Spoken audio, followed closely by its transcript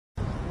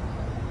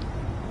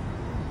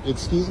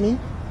Excuse me?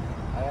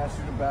 I asked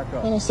you to back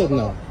up. And I said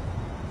no.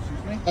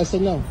 Excuse me? I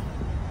said no.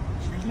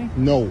 Excuse me?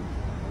 No.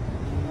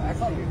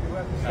 Actually, you do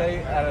have to stay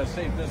at a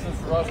safe distance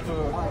for us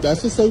to...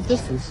 That's a safe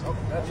distance.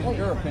 That's in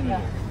your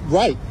opinion.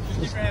 Right.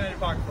 Keep your hand out of your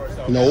pocket for us,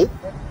 though. Nope.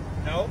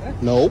 No?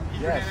 Nope.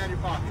 Keep your hand out of your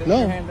pocket. Take No.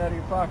 your hand out of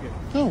your pocket.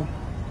 No.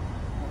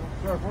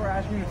 Sir, if we're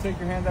asking you to take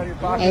your hand out of your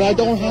pocket... And I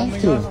don't have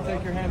to.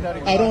 Take your hand out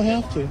of your pocket. I don't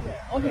have to.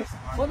 Okay.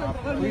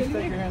 Please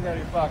take your hand out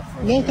of your pocket.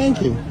 For No,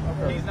 thank you.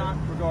 He's not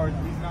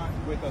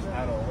with us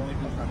at all. Only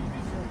just trying to be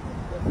serious.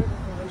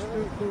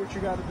 Do what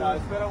you got to do. No,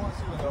 it's better once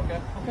you with, okay?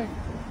 Okay.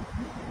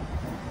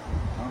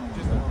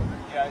 Just a little bit.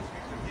 Yeah,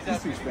 he's You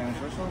asking speak Spanish,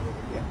 right?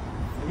 Yeah.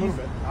 A little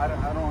bit. I don't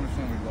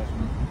understand what you're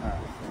asking. All right.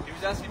 He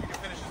was asking if you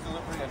could finish his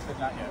delivery. I said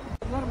not yet.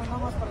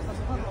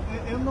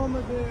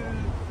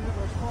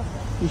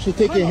 You should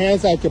take your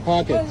hands out your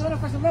pocket.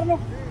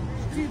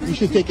 You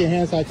should take your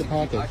hands out your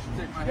pocket. I should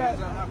take my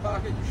hands out of my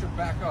pocket. You should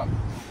back up.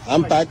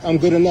 I'm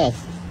good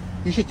enough.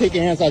 You should take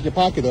your hands out your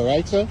pocket, all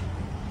right, sir?